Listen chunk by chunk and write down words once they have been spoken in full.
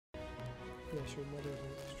Yes, your mother's an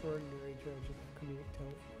extraordinary judge of comedic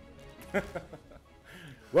telephone.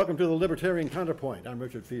 Welcome to the Libertarian Counterpoint. I'm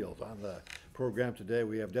Richard Fields. On the program today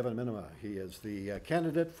we have Devin Minima. He is the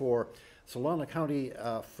candidate for Solano County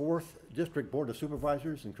 4th District Board of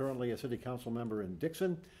Supervisors and currently a city council member in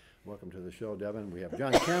Dixon. Welcome to the show, Devin. We have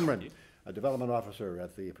John Cameron, a development officer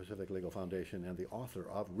at the Pacific Legal Foundation and the author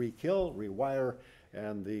of Rekill, Rewire,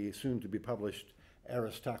 and the soon-to-be-published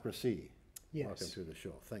Aristocracy. Yes. Welcome to the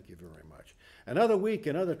show. Thank you very much. Another week,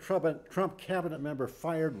 another Trump cabinet member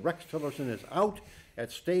fired. Rex Tillerson is out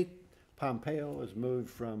at state. Pompeo has moved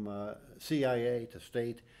from CIA to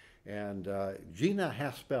state. And Gina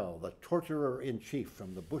Haspel, the torturer-in-chief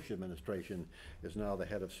from the Bush administration, is now the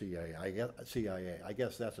head of CIA. I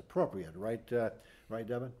guess that's appropriate, right, right,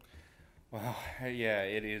 Devin? Well, yeah,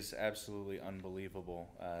 it is absolutely unbelievable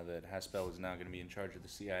that Haspel is now going to be in charge of the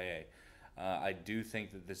CIA. I do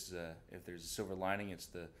think that this is if there's a silver lining, it's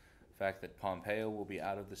the fact that Pompeo will be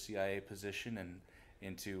out of the CIA position and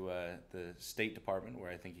into the State Department, where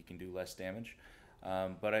I think he can do less damage.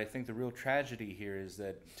 But I think the real tragedy here is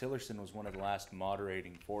that Tillerson was one of the last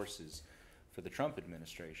moderating forces for the Trump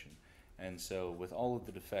administration. And so with all of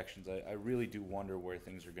the defections, I really do wonder where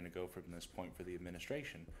things are going to go from this point for the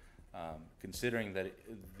administration, considering that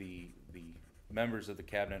the members of the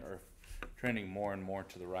cabinet are trending more and more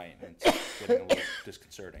to the right, and it's getting a little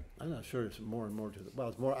disconcerting. I'm not sure it's more and more to the, well,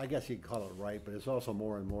 it's more, I guess you could call it right, but it's also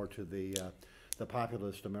more and more to the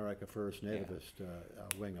populist, America First, nativist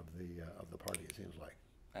wing of the party, it seems like.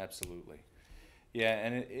 Absolutely. Yeah,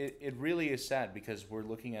 and it really is sad because we're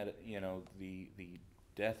looking at, you know, the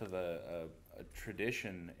death of a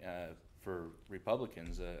tradition for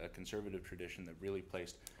Republicans, a conservative tradition that really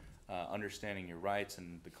placed understanding your rights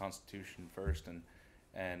and the Constitution first.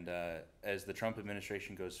 And as the Trump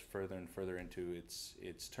administration goes further and further into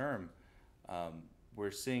its term,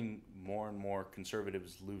 we're seeing more and more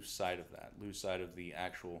conservatives lose sight of that, lose sight of the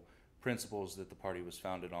actual principles that the party was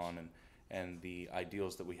founded on and the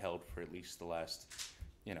ideals that we held for at least the last,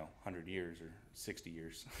 100 years or 60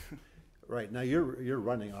 years. Right. Now, you're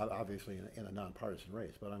running, obviously, in a nonpartisan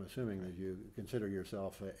race, but I'm assuming that you consider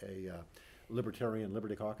yourself a Libertarian,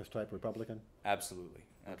 Liberty Caucus type Republican? Absolutely.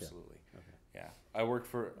 Absolutely. Okay. Yeah. I worked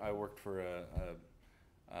for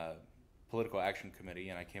a political action committee,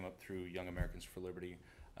 and I came up through Young Americans for Liberty.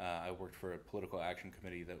 I worked for a political action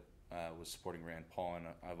committee that was supporting Rand Paul, and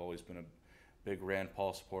I've always been a big Rand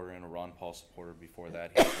Paul supporter and a Ron Paul supporter before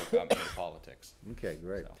that. He got me into politics. Okay,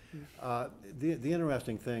 great. So. The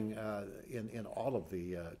interesting thing in all of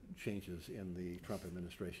the changes in the Trump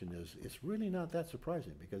administration is it's really not that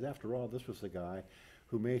surprising because, after all, this was the guy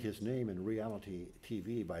who made his name in reality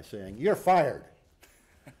TV by saying, "You're fired."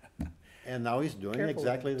 And now he's doing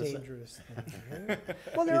exactly the same. Dangerous thing.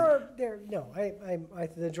 Well,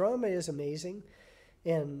 the drama is amazing,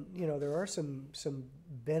 and there are some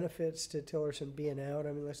benefits to Tillerson being out.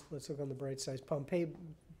 I mean, let's look on the bright side.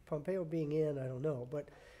 Pompeo being in, I don't know, but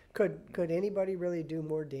could anybody really do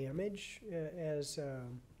more damage as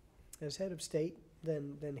head of state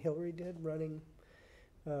than Hillary did, running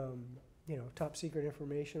top secret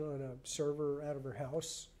information on a server out of her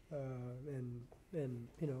house? And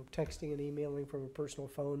texting and emailing from a personal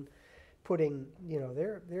phone, putting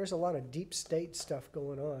there's a lot of deep state stuff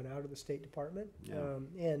going on out of the State Department,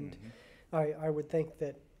 and I would think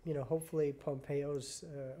that hopefully Pompeo's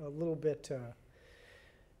a little bit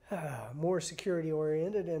more security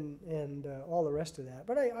oriented and all the rest of that.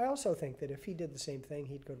 But I also think that if he did the same thing,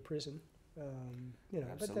 he'd go to prison.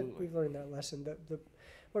 But we've learned that lesson.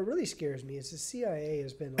 What really scares me is the CIA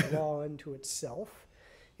has been a law unto itself.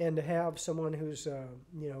 And to have someone who's,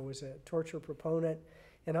 was a torture proponent,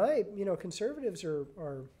 and conservatives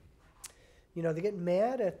are they get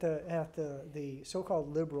mad at the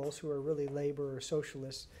so-called liberals who are really labor or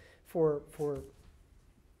socialists for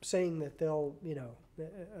saying that they'll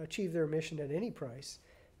achieve their mission at any price,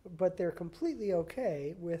 but they're completely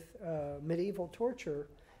okay with medieval torture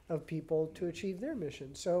of people to achieve their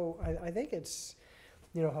mission. So I think it's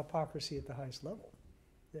hypocrisy at the highest level.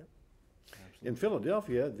 Yeah. Absolutely. In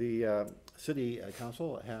Philadelphia, the city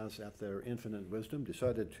council has, at their infinite wisdom,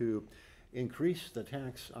 decided to increase the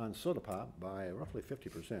tax on soda pop by roughly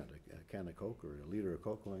 50%. A can of Coke or a liter of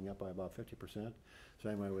Coke going up by about 50%.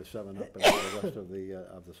 Same way with 7-Up and all the rest of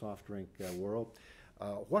the soft drink world.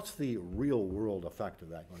 What's the real world effect of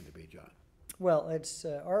that going to be, John? Well, it's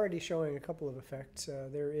already showing a couple of effects.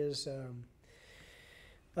 There is,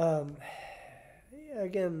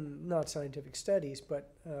 again, not scientific studies,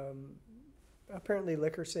 but apparently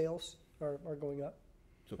liquor sales are going up.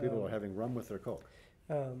 So people are having rum with their Coke?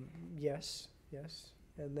 Yes.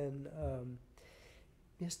 And then,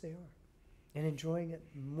 yes, they are. and enjoying it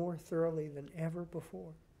more thoroughly than ever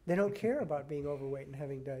before. They don't care about being overweight and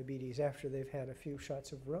having diabetes after they've had a few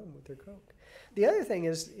shots of rum with their Coke. The other thing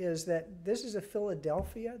is that this is a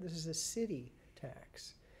Philadelphia, this is a city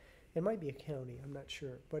tax. It might be a county, I'm not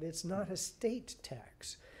sure, but it's not a state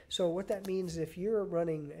tax. So what that means, if you're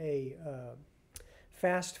running a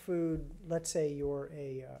fast food, let's say you're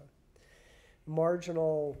a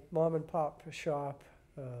marginal mom and pop shop,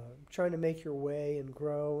 trying to make your way and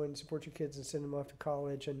grow and support your kids and send them off to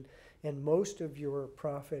college, and most of your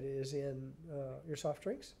profit is in your soft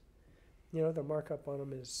drinks. You know, the markup on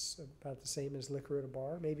them is about the same as liquor at a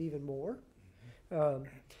bar, maybe even more.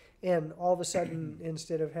 And all of a sudden,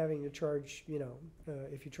 instead of having to charge, you know,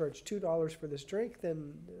 if you charge $2 for this drink,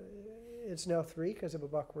 then it's now $3 because of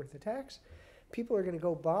 $1 worth of tax. People are going to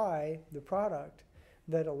go buy the product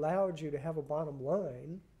that allowed you to have a bottom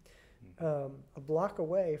line a block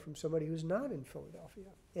away from somebody who's not in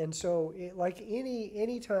Philadelphia. And so, like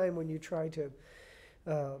any time when you try to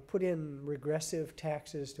put in regressive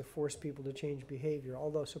taxes to force people to change behavior,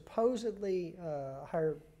 although supposedly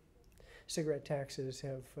higher cigarette taxes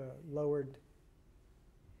have lowered,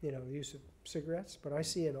 you know, the use of cigarettes, but I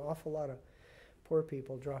see an awful lot of poor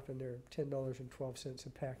people dropping their $10.12 a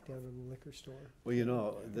pack down in the liquor store. Well, you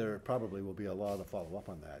know, there probably will be a law to follow up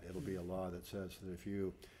on that. It'll be a law that says that if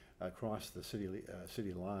you cross the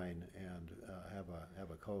city line and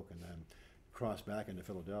have a Coke and then cross back into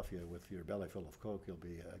Philadelphia with your belly full of Coke, you'll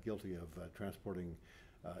be guilty of transporting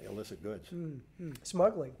illicit goods.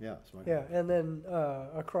 Smuggling. Yeah, smuggling. Yeah, and then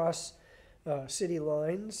across city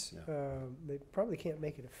lines, they probably can't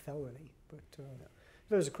make it a felony, but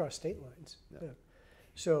if it was across state lines. Yeah.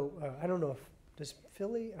 So I don't know does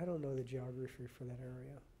Philly, I don't know the geography for that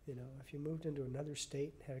area. You know, if you moved into another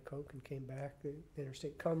state and had a Coke and came back, the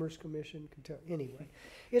Interstate Commerce Commission could tell. Anyway,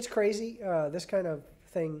 it's crazy. This kind of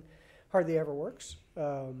thing hardly ever works.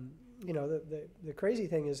 You know, the crazy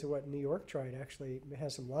thing is that what New York tried actually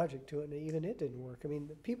has some logic to it, and even it didn't work. I mean,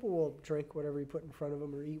 people will drink whatever you put in front of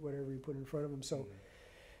them or eat whatever you put in front of them. So,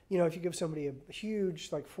 you know, if you give somebody a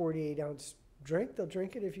huge, like 48-ounce drink, they'll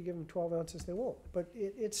drink it. If you give them 12 ounces, they won't. But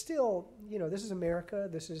it's still, you know, this is America.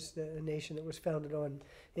 This is a nation that was founded on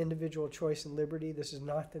individual choice and liberty. This is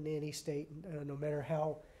not the nanny state, no matter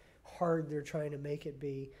how hard they're trying to make it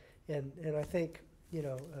be. And I think, you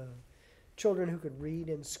know, children who could read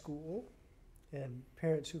in school and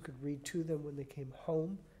parents who could read to them when they came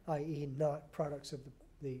home, i.e. not products of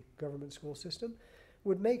the government school system,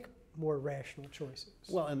 would make more rational choices.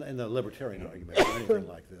 Well, and the libertarian argument for anything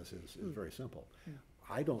like this is very simple.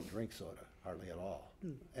 I don't drink soda, hardly at all.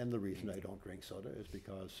 And the reason I don't drink soda is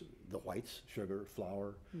because the whites, sugar,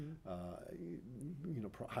 flour, you know,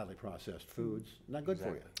 highly processed foods, not good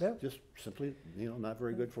for you. Yeah. Just simply, you know, not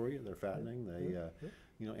very good for you. They're fattening. They,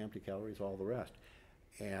 you know, empty calories, all the rest.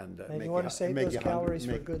 And you want to save those calories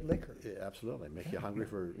for good liquor. Absolutely, make you hungry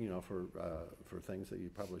for, you know, for things that you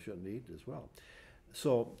probably shouldn't eat as well.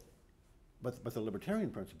 So, but the libertarian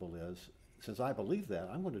principle is, since I believe that,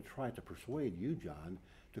 I'm going to try to persuade you, John,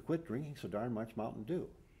 to quit drinking so darn much Mountain Dew.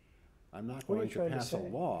 I'm not going to pass a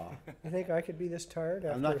law. You think I could be this tired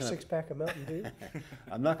after a six-pack of Mountain Dew?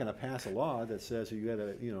 I'm not going to pass a law that says you have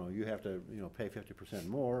to, you know, pay 50%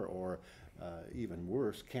 more, or even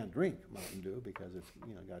worse, can't drink Mountain Dew because it's,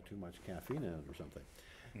 you know, got too much caffeine in it or something.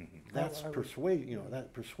 That's that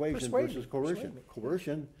persuasion versus coercion.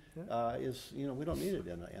 Coercion is, you know, we don't need it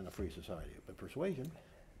in a free society, but persuasion,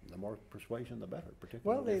 the more persuasion, the better.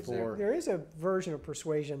 Particularly there is a version of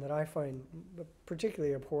persuasion that I find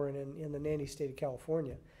particularly abhorrent in the nanny state of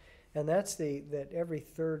California, and that's that every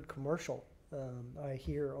third commercial I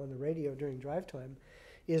hear on the radio during drive time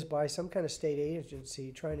is by some kind of state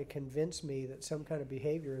agency trying to convince me that some kind of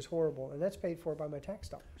behavior is horrible, and that's paid for by my tax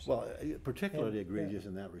dollars. Well, particularly egregious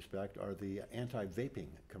in that respect are the anti-vaping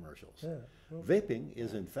commercials. Vaping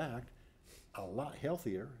is, in fact, a lot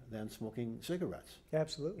healthier than smoking cigarettes.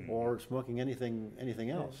 Absolutely. Or smoking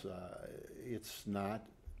anything else. It's not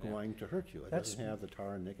going to hurt you. It doesn't have the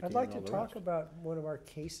tar and nicotine. I'd like and all to the talk rest. about one of our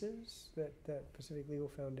cases that Pacific Legal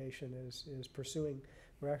Foundation is pursuing.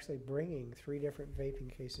 We're actually bringing 3 different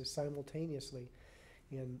vaping cases simultaneously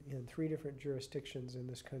in 3 different jurisdictions in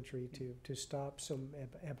this country to stop some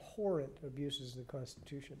abhorrent abuses of the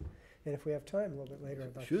Constitution. And if we have time a little bit later,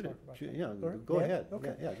 I'd like to talk about that. Yeah, Or, go ahead.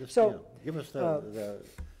 Okay. Yeah, just So, give us the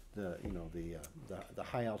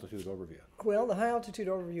high altitude overview. Well, the high altitude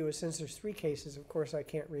overview is, since there's 3 cases, of course I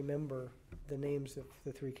can't remember the names of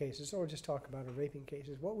the 3 cases, so I'll just talk about our vaping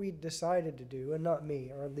cases. What we decided to do, and not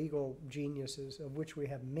me, our legal geniuses, of which we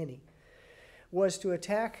have many, was to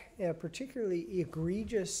attack a particularly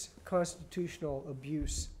egregious constitutional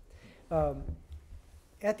abuse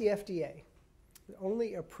At the FDA,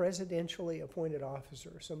 only a presidentially appointed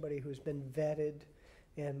officer, somebody who's been vetted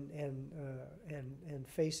and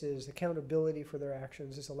faces accountability for their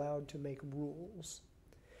actions, is allowed to make rules.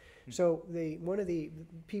 So one of the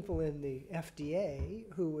people in the FDA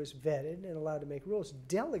who was vetted and allowed to make rules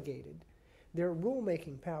delegated their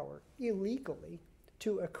rulemaking power illegally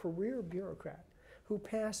to a career bureaucrat who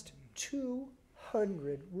passed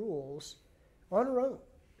 200 rules on her own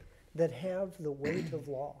that have the weight of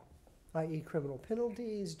law, i.e. criminal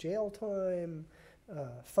penalties, jail time,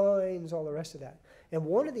 fines, all the rest of that. And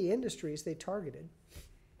one of the industries they targeted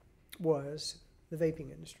was the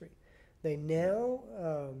vaping industry. They now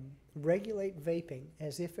regulate vaping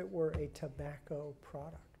as if it were a tobacco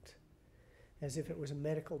product, as if it was a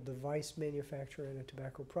medical device manufacturer and a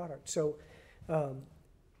tobacco product. So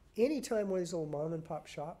anytime one of these little mom and pop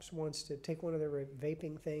shops wants to take one of their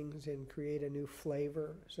vaping things and create a new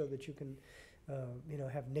flavor so that you can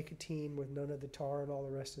have nicotine with none of the tar and all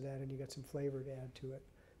the rest of that, and you got some flavor to add to it,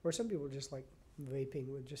 or some people just like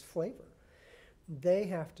vaping with just flavor, they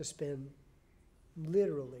have to spend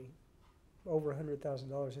literally over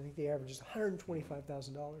 $100,000. I think the average is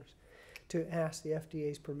 $125,000 to ask the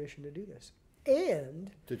FDA's permission to do this. And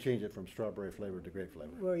to change it from strawberry flavor to grape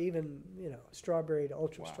flavor. Or even, strawberry to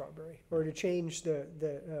ultra strawberry. Or to change the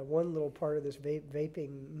one little part of this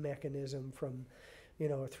vaping mechanism from, a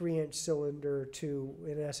 3-inch cylinder to,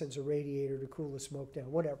 in essence, a radiator to cool the smoke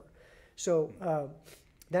down, whatever. So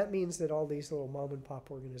that means that all these little mom and pop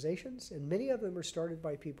organizations, and many of them are started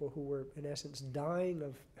by people who were, in essence, dying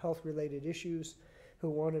of health-related issues, who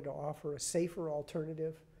wanted to offer a safer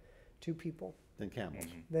alternative to people. Than Camels.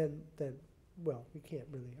 Well, we can't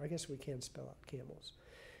really. I guess we can spell out Camels.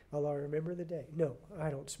 Although I remember the day. No, I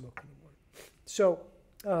don't smoke anymore. So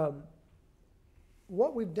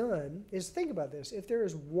what we've done is, think about this. If there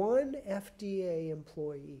is one FDA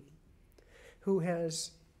employee who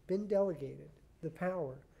has been delegated the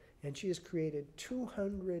power, and she has created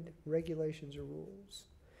 200 regulations or rules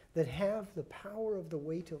that have the power of the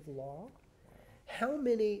weight of law, how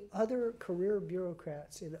many other career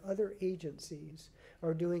bureaucrats in other agencies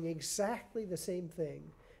are doing exactly the same thing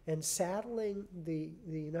and saddling the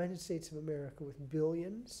United States of America with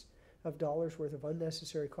billions of dollars worth of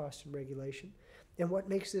unnecessary cost and regulation? And what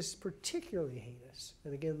makes this particularly heinous,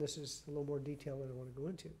 and again, this is a little more detail than I want to go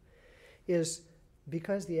into, is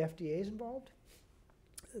because the FDA is involved,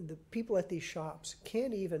 the people at these shops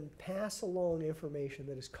can't even pass along information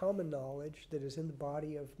that is common knowledge, that is in the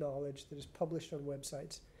body of knowledge, that is published on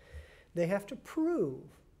websites. They have to prove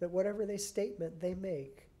that whatever statement they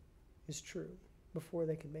make is true before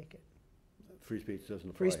they can make it. Free speech doesn't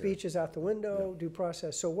apply. Free speech is out the window, due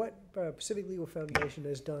process. So what Pacific Legal Foundation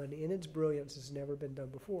has done, in its brilliance, has never been done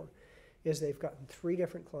before, is they've gotten 3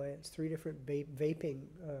 different clients, 3 different vaping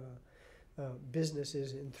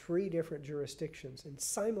businesses in 3 different jurisdictions, and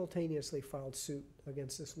simultaneously filed suit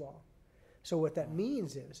against this law. So what that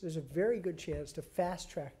means is there's a very good chance to fast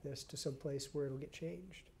track this to some place where it'll get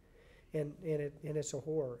changed. And it's a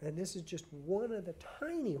horror. And this is just one of the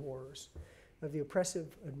tiny horrors of the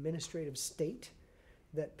oppressive administrative state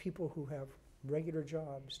that people who have regular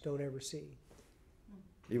jobs don't ever see.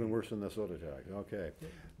 Even worse than the soda tax. Okay.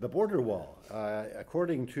 The border wall,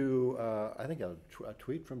 according to, I think a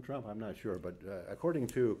tweet from Trump, I'm not sure, but according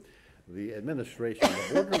to the administration,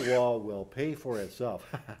 the border wall will pay for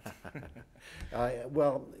itself.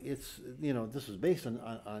 Well, it's, this is based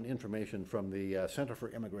on information from the Center for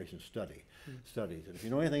Immigration Studies. And if you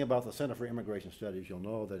know anything about the Center for Immigration Studies, you'll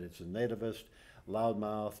know that it's a nativist,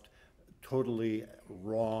 loudmouthed, totally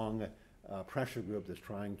wrong pressure group that's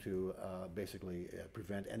trying to basically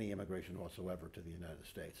prevent any immigration whatsoever to the United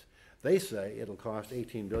States. They say it'll cost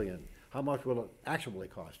 $18 billion. How much will it actually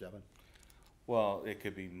cost, Evan? Well, it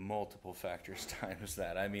could be multiple factors times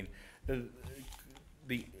that. I mean,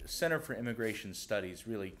 the Center for Immigration Studies,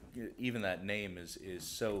 really, even that name is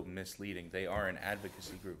so misleading. They are an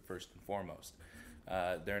advocacy group first and foremost.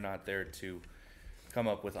 They're not there to come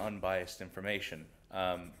up with unbiased information.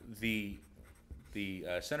 The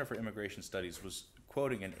Center for Immigration Studies was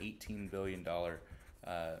quoting an $18 billion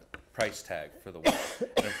price tag for the wall,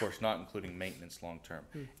 and of course not including maintenance long term.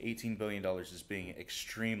 $18 billion is being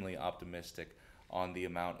extremely optimistic on the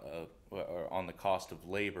amount of, or on the cost of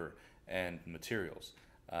labor and materials.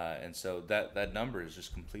 And so that number is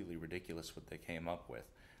just completely ridiculous what they came up with.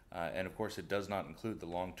 And of course it does not include the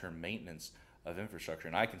long-term maintenance of infrastructure.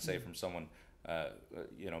 And I can say from someone,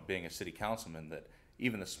 being a city councilman, that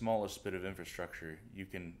even the smallest bit of infrastructure you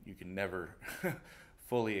can never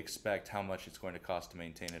fully expect how much it's going to cost to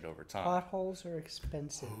maintain it over time. Potholes are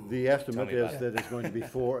expensive. The estimate me is about that it's going to be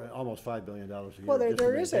almost $5 billion a year Well, just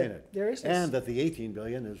to maintain it. there is And that the $18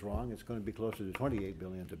 billion is wrong. It's going to be closer to $28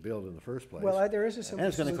 billion to build in the first place. Well, there is a And simple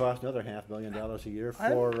it's going to solution. cost another $500,000 a year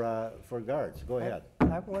I'm- for guards. Go ahead.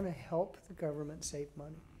 I want to help the government save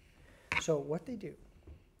money. So what they do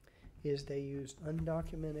is they use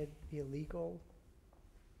undocumented, illegal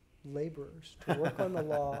laborers to work on the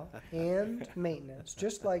law and maintenance,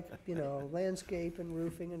 just like, landscape and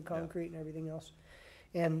roofing and concrete and everything else.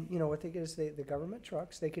 And, what they get is the government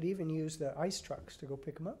trucks. They could even use the ICE trucks to go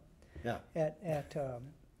pick them up Yeah. at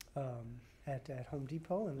Home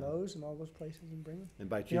Depot and Lowe's and all those places and bring them. And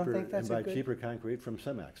buy You don't cheaper, think that's a good- cheaper concrete from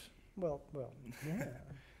Cemex. Well, yeah.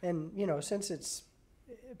 And, since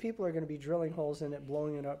people are going to be drilling holes in it,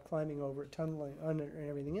 blowing it up, climbing over it, tunneling under it and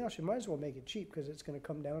everything else, you might as well make it cheap because it's going to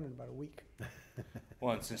come down in about a week.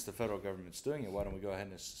 Well, and since the federal government's doing it, why don't we go ahead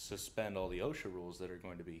and suspend all the OSHA rules that are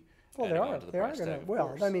going to be Well, adding on to the they are price going tag, to, of well,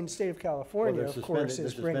 course. I mean, state of California, of course, They're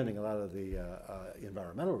is bringing. suspending a lot of the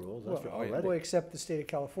environmental rules. That's Well, oh, yeah. already. Well, except the state of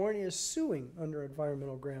California is suing under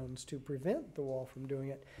environmental grounds to prevent the wall from doing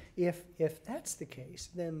it. If that's the case,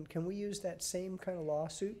 then can we use that same kind of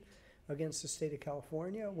lawsuit against the state of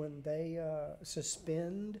California when they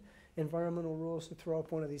suspend environmental rules to throw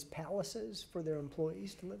up one of these palaces for their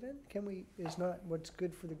employees to live in? Is not what's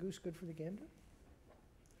good for the goose good for the gander?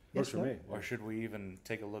 Works Yes, for no? me. Or should we even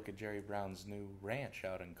take a look at Jerry Brown's new ranch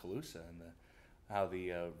out in Calusa and how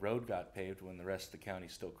the road got paved when the rest of the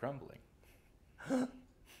county's still crumbling? You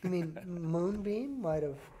mean Moonbeam might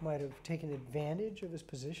have taken advantage of his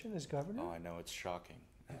position as governor? Oh, I know, it's shocking.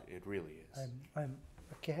 It really is. I'm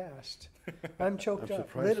aghast. I'm choked I'm up,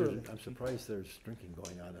 surprised, literally. I'm surprised there's drinking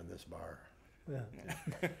going on in this bar. Yeah.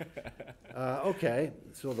 Okay,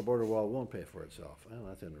 so the border wall won't pay for itself. Well,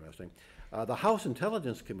 that's interesting. The House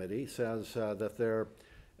Intelligence Committee says that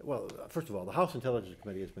first of all, the House Intelligence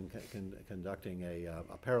Committee has been conducting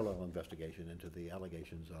a parallel investigation into the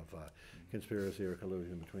allegations of conspiracy or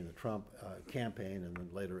collusion between the Trump campaign and then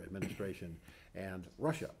later administration and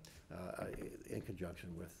Russia in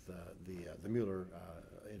conjunction with the Mueller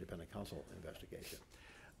independent counsel investigation.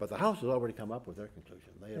 But the House has already come up with their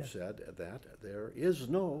conclusion. They have said that there is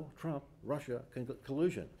no Trump-Russia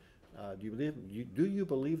collusion. Do you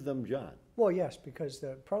believe them, John? Well, yes, because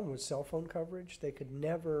the problem with cell phone coverage, they could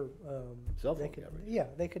never. Cell phone coverage? Yeah,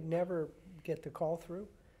 they could never get the call through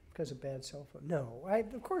because of bad cell phone. No,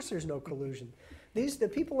 of course there's no collusion. The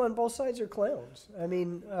people on both sides are clowns. I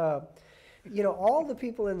mean, all the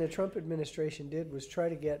people in the Trump administration did was try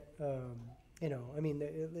to get. The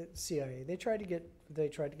CIA. They tried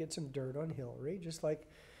to get some dirt on Hillary, just like,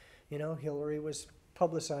 Hillary was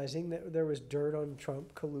publicizing that there was dirt on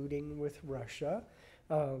Trump colluding with Russia.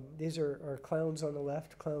 These are clowns on the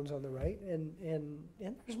left, clowns on the right, and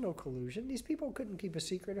there's no collusion. These people couldn't keep a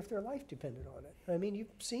secret if their life depended on it. I mean,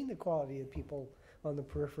 you've seen the quality of people on the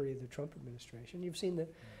periphery of the Trump administration. You've seen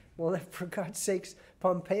that. Well, for God's sakes,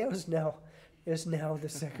 Pompeo is now the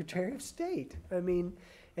Secretary of State. I mean.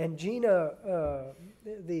 And Gina,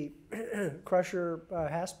 the Crusher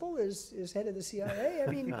Haspel, is head of the CIA. I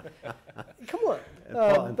mean, come on.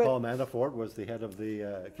 And Paul Manafort was the head of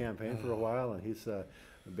the campaign for a while, and he's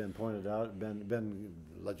been pointed out, been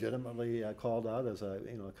legitimately called out as a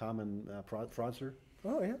common fraudster.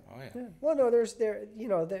 Oh yeah. Oh yeah. Well, no,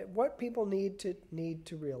 what people need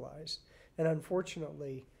to realize, and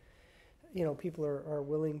unfortunately, people are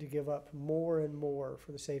willing to give up more and more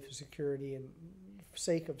for the sake of security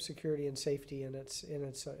and safety, and it's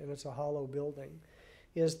a hollow building,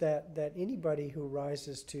 is that anybody who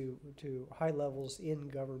rises to high levels in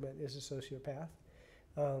government is a sociopath.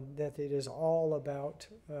 That it is all about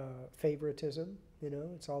favoritism.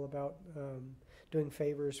 It's all about doing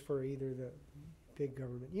favors for either the big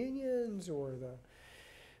government unions or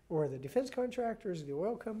the defense contractors, the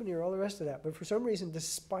oil company, or all the rest of that. But for some reason,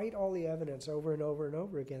 despite all the evidence over and over and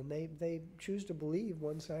over again, they choose to believe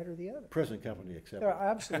one side or the other. Present company accepted.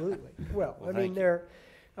 Absolutely. Well, I mean, there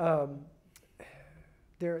are,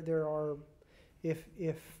 if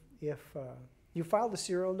you filed the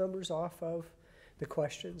serial numbers off of the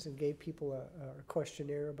questions and gave people a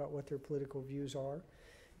questionnaire about what their political views are,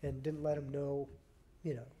 and didn't let them know,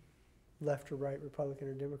 left or right, Republican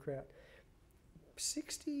or Democrat,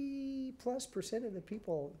 60+% of the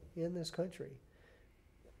people in this country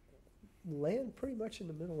land pretty much in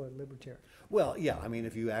the middle of libertarian. Well, yeah, I mean,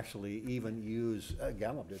 if you actually even use,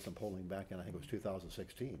 Gallup did some polling back in, I think it was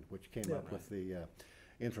 2016, which came up with the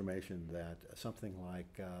information that something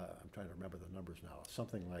like, I'm trying to remember the numbers now,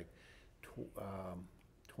 something like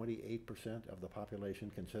 28% of the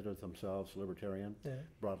population considers themselves libertarian, Yeah.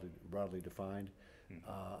 broadly defined.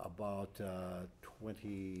 About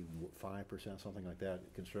 25%, something like that,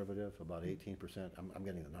 conservative. About 18%. I'm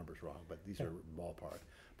getting the numbers wrong, but these are ballpark.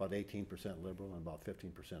 About 18% liberal and about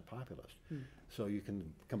 15% populist. So you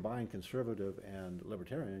can combine conservative and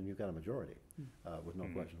libertarian, and you've got a majority with no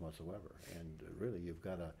question whatsoever. And really, you've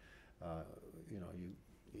got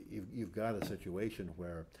you've got a situation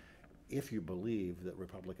where, if you believe that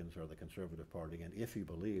Republicans are the conservative party, and if you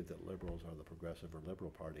believe that liberals are the progressive or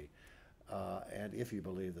liberal party, and if you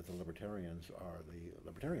believe that the libertarians are the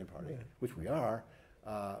libertarian party, which we are,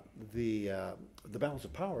 the balance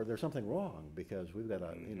of power, there's something wrong, because we've got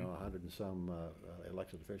 100 and some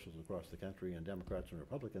elected officials across the country, and Democrats and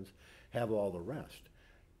Republicans have all the rest.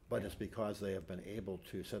 But it's because they have been able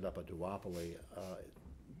to set up a duopoly,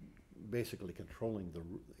 basically controlling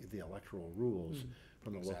the electoral rules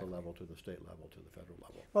from the local level to the state level to the federal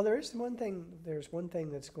level. Well, there's one thing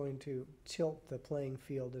that's going to tilt the playing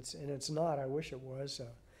field. It's not. I wish it was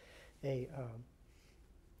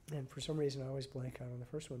and for some reason I always blank out on the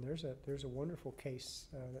first one. There's a wonderful case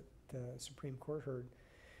that the Supreme Court heard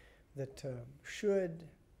that should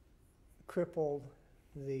cripple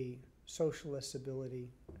the socialists' ability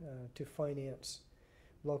to finance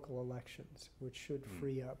local elections, which should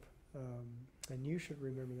free up. And you should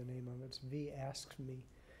remember the name of it. It's V Asks Me.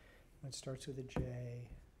 It starts with a J.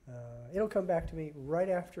 It'll come back to me right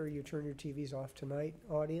after you turn your TVs off tonight,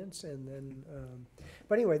 audience, and then.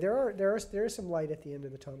 But anyway, there is some light at the end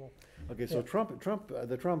of the tunnel. Okay, so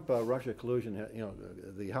the Trump Russia collusion.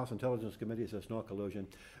 The House Intelligence Committee says no collusion.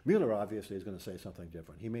 Mueller obviously is going to say something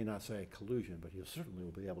different. He may not say collusion, but he certainly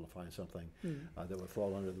will be able to find something that would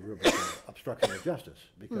fall under the rubric of obstruction of justice.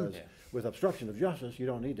 Because with obstruction of justice, you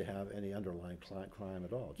don't need to have any underlying crime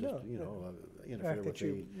at all. Just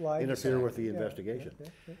interfere with the investigation.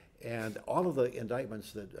 And all of the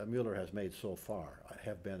indictments that Mueller has made so far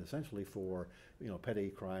have been essentially for petty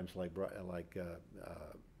crimes like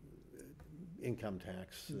income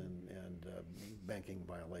tax and banking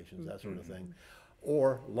violations, that sort of thing,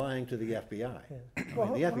 or lying to the FBI.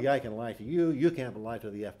 Well, the FBI can lie to you. You can't lie to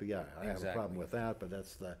the FBI. I have a problem with that, but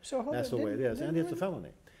that's the way it is, and it's a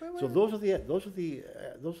felony. So those are the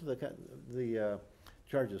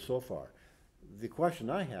charges so far. The question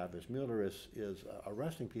I have is Mueller is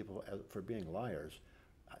arresting people for being liars.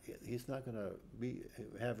 He's not going to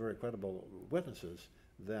have very credible witnesses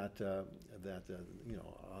that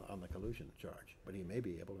on the collusion charge, but he may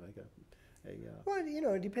be able to make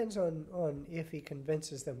well, it depends on if he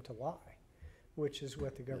convinces them to lie, which is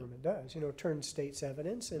what the government does. Turn state's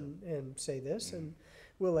evidence and say this, and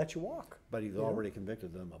we'll let you walk. But he's already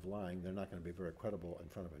convicted them of lying. They're not going to be very credible in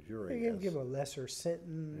front of a jury. You can give him a lesser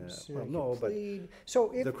sentence. Well, no, but so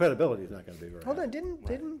the credibility is not going to be very high. Hold on, didn't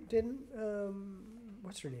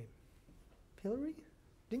what's her name? Hillary?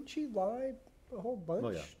 Didn't she lie a whole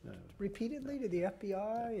bunch repeatedly to the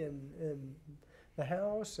FBI and the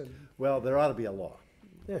House? And well, there ought to be a law.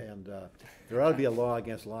 And there ought to be a law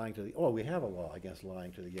against lying to the. Oh, we have a law against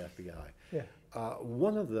lying to the FBI.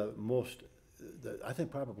 One of the most, I think,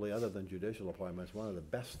 probably other than judicial appointments, one of the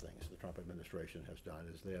best things the Trump administration has done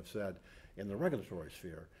is they have said, in the regulatory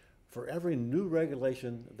sphere, for every new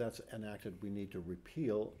regulation that's enacted, we need to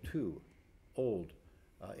repeal 2 old,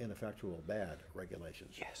 ineffectual, bad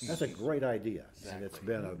regulations. Yes. That's a great idea, and it's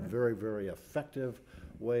been a very, very effective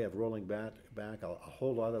way of rolling back a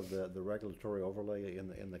whole lot of the regulatory overlay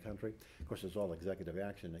in the country. Of course, it's all executive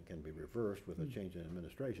action and can be reversed with a change in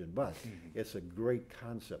administration, but it's a great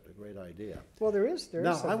concept, a great idea. Well, there is.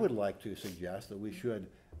 Now, I would like to suggest that we should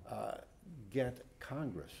get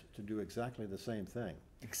Congress to do exactly the same thing.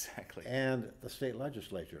 Exactly. And the state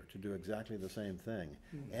legislature to do exactly the same thing.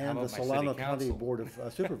 And the Solano County Board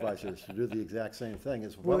of Supervisors to do the exact same thing,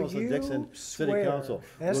 as well as the Dixon City Council.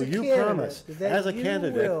 Will you promise, as a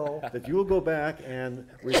candidate, that you will go back and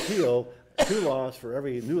repeal 2 laws for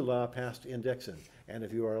every new law passed in Dixon? And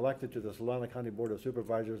if you are elected to the Solano County Board of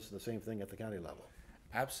Supervisors, the same thing at the county level?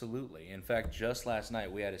 Absolutely. In fact, just last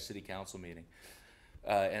night we had a city council meeting.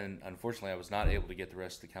 And unfortunately, I was not able to get the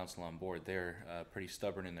rest of the council on board. They're pretty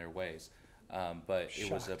stubborn in their ways. But it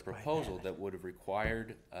was a proposal that would have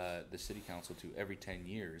required the city council to, every 10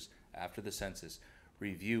 years after the census,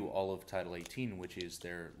 review all of Title 18, which is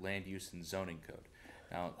their land use and zoning code.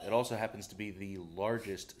 Now, it also happens to be the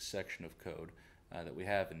largest section of code that we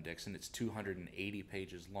have in Dixon. It's 280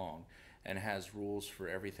 pages long and has rules for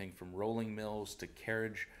everything from rolling mills to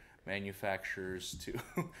carriage manufacturers to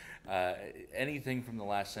anything from the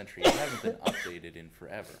last century. It hasn't been updated in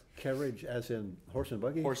forever. Carriage as in horse and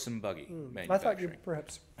buggy? Horse and buggy manufacturing. I thought you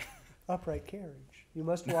perhaps upright carriage. You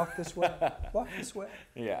must walk this way. Walk this way.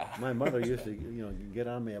 Yeah. My mother used to, get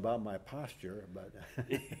on me about my posture, but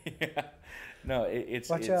Yeah. No, it's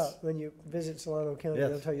Watch out when you visit Solano County. Yes.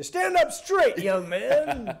 They'll tell you, stand up straight, young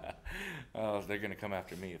man. Oh, they're gonna come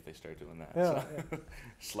after me if they start doing that. Yeah, So.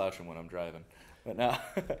 Slouching when I'm driving. But no,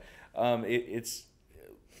 it's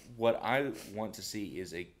what I want to see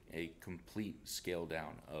is a complete scale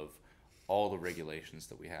down of all the regulations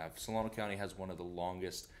that we have. Solano County has one of the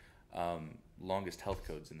longest health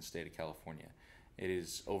codes in the state of California. It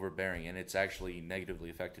is overbearing, and it's actually negatively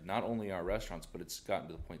affected not only our restaurants, but it's gotten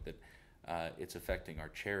to the point that it's affecting our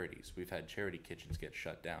charities. We've had charity kitchens get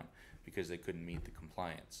shut down because they couldn't meet the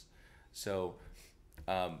compliance. So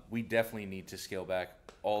we definitely need to scale back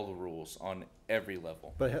all the rules on every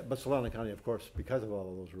level. but Solano County, of course, because of all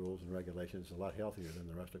of those rules and regulations, is a lot healthier than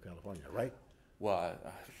the rest of California, right? Well,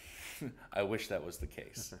 I wish that was the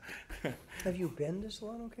case. Have you been to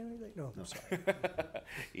Solano County? No, I'm sorry.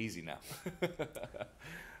 Easy now.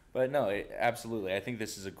 But no, absolutely. I think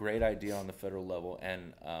this is a great idea on the federal level,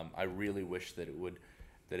 and I really wish that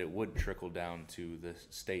it would trickle down to the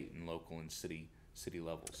state and local and city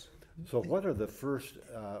levels. So what are the first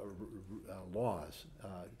laws,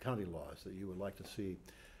 county laws, that you would like to see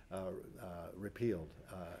repealed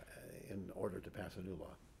in order to pass a new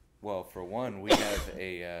law? Well, for one, we have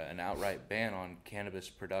an outright ban on cannabis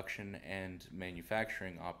production and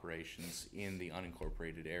manufacturing operations in the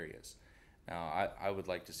unincorporated areas. Now, I would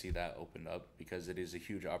like to see that opened up because it is a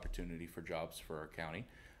huge opportunity for jobs for our county.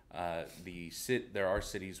 There are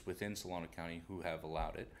cities within Solano County who have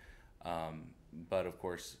allowed it, but of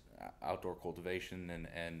course, outdoor cultivation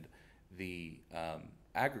and the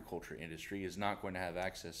agriculture industry is not going to have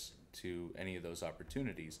access to any of those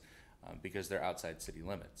opportunities because they're outside city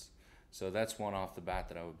limits. So that's one off the bat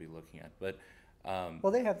that I would be looking at. But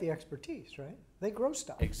Well, they have the expertise, right? They grow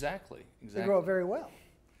stuff. Exactly. They grow it very well.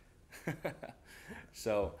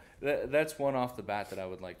 So that's one off the bat that I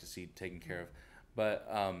would like to see taken care of. But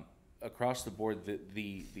across the board,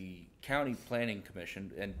 the county planning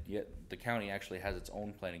commission, and yet the county actually has its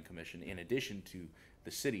own planning commission in addition to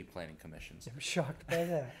the city planning commissions. I'm shocked by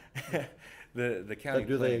that. The county. But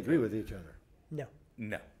do they agree with each other? No.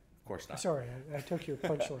 No, of course not. Sorry, I took your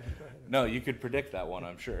punchline. Go ahead. No, you could predict that one,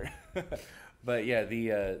 I'm sure. But yeah,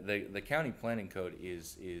 the county planning code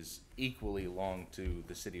is equally long to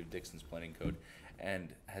the city of Dixon's planning code,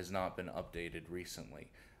 and has not been updated recently.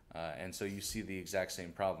 And so you see the exact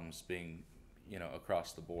same problems being,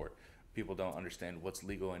 across the board. People don't understand what's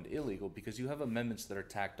legal and illegal because you have amendments that are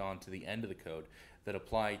tacked on to the end of the code that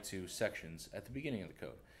apply to sections at the beginning of the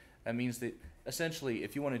code. That means that essentially,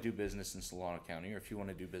 if you want to do business in Solano County or if you want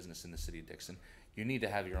to do business in the city of Dixon, you need to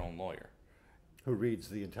have your own lawyer. Who reads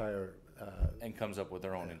the entire... and comes up with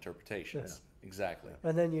their own interpretations. Yeah. Exactly.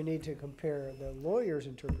 And then you need to compare the lawyer's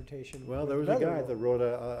interpretation. Well, with there was a another guy law. that wrote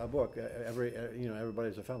a book,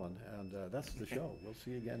 everybody's a felon, and that's the show. We'll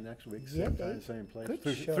see you again next week, Yeah, same time, Dave. same place.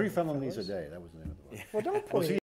 Good show, Three felonies a fellas. day, that was the name of the book. Well, don't We'll point see